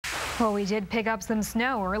Well, we did pick up some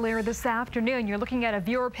snow earlier this afternoon. You're looking at a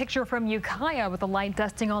viewer picture from Ukiah with the light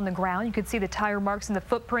dusting on the ground. You could see the tire marks and the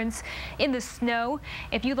footprints in the snow.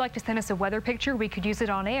 If you'd like to send us a weather picture, we could use it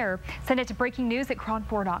on air. Send it to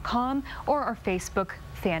breakingnews@kron4.com or our Facebook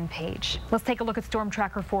fan page. Let's take a look at Storm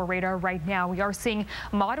Tracker 4 radar right now. We are seeing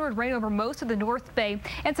moderate rain over most of the North Bay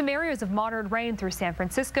and some areas of moderate rain through San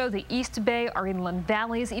Francisco, the East Bay, our inland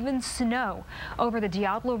valleys, even snow over the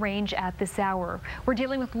Diablo Range at this hour. We're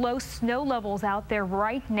dealing with low snow levels out there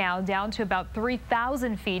right now, down to about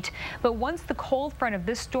 3,000 feet. But once the cold front of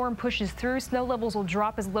this storm pushes through, snow levels will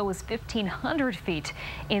drop as low as 1,500 feet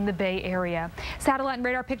in the Bay Area. Satellite and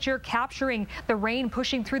radar picture capturing the rain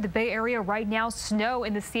pushing through the Bay Area right now. Snow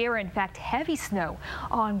in the Sierra, in fact, heavy snow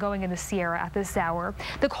ongoing in the Sierra at this hour.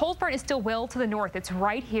 The cold front is still well to the north. It's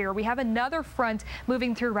right here. We have another front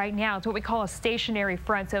moving through right now. It's what we call a stationary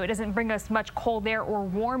front, so it doesn't bring us much cold air or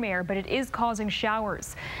warm air, but it is causing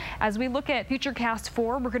showers. As we look at Futurecast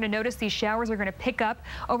 4, we're going to notice these showers are going to pick up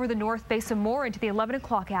over the North Bay some more into the 11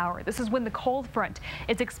 o'clock hour. This is when the cold front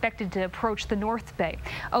is expected to approach the North Bay.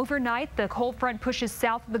 Overnight, the cold front pushes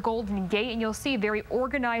south of the Golden Gate, and you'll see a very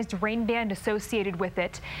organized rain band associated with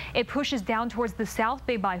it. It pushes down towards the South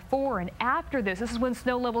Bay by 4, and after this is when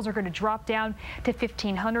snow levels are going to drop down to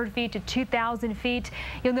 1,500 feet to 2,000 feet.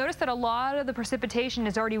 You'll notice that a lot of the precipitation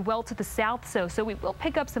is already well to the south, so we will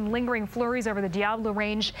pick up some lingering flurries over the Diablo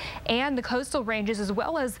Range and the coastal ranges, as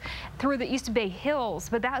well as through the East Bay Hills,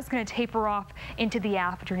 but that's going to taper off into the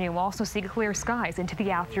afternoon. We'll also see clear skies into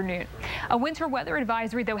the afternoon. A winter weather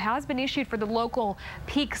advisory, though, has been issued for the local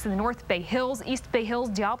peaks in the North Bay Hills, East Bay Hills,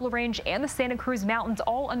 Diablo Range, and the Santa Cruz Mountains,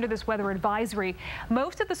 all under this weather advisory.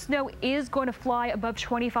 Most of the snow is going to fly above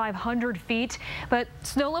 2,500 feet, but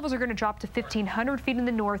snow levels are going to drop to 1,500 feet in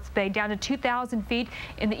the North Bay, down to 2,000 feet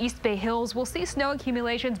in the East Bay Hills. We'll see snow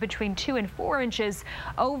accumulations between 2 and 4 inches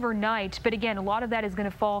overnight, but again, a lot of that is going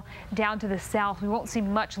to fall down to the south. We won't see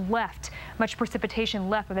much precipitation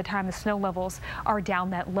left by the time the snow levels are down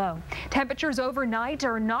that low. Temperatures overnight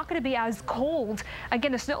are not going to be as cold.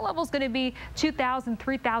 Again, the snow level is going to be 2,000,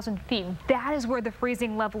 3,000 feet. That is where the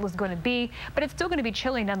freezing level is going to be, but it's still going to be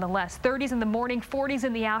chilly nonetheless. 30s in the morning, 40s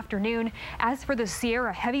in the afternoon. As for the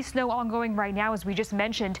Sierra, heavy snow ongoing right now, as we just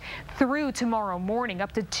mentioned, through tomorrow morning.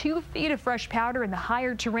 Up to 2 feet of fresh powder in the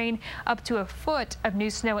higher terrain, up to a foot of new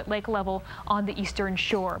snow at lake level on the eastern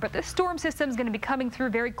shore. But this storm system is going to be coming through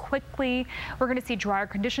very quickly. We're going to see drier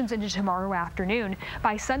conditions into tomorrow afternoon.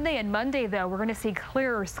 By Sunday and Monday, though, we're going to see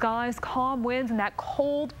clearer skies, calm winds, and that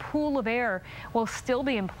cold pool of air will still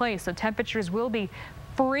be in place. So temperatures will be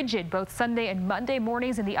frigid both Sunday and Monday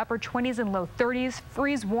mornings in the upper 20s and low 30s.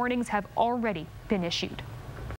 Freeze warnings have already been issued.